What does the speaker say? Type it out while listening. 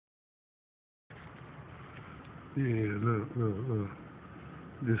Yeah, look.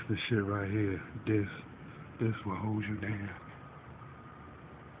 This the shit right here. This will hold you down.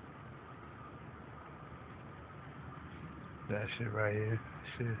 That shit right here.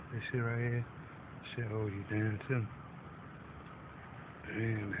 This shit right here. Shit hold you down too.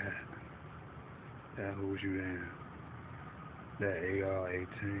 And that holds you down. That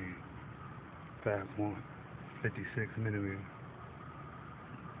AR-18, 5.56 millimeter.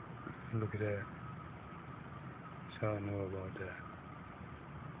 Look at that. That's all I know about that.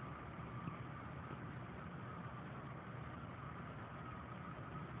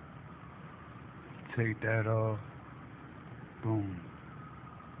 Take that off. Boom.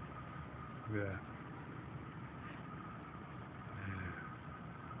 Yeah.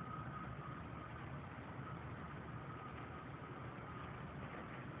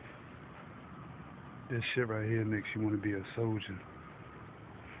 This shit right here makes you want to be a soldier.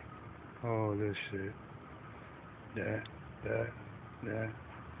 All this shit. That, that, that,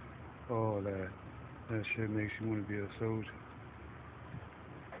 all that. That shit makes you want to be a soldier.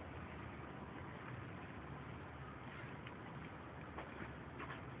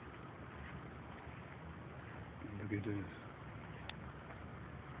 Look at this.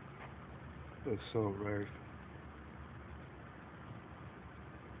 Assault rifle.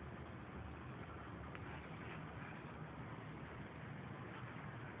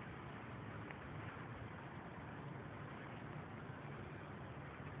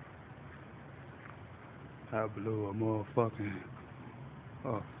 I blew a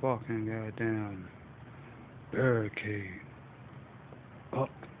fucking goddamn barricade up.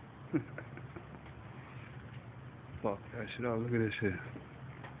 Fuck that shit up. Look at this shit.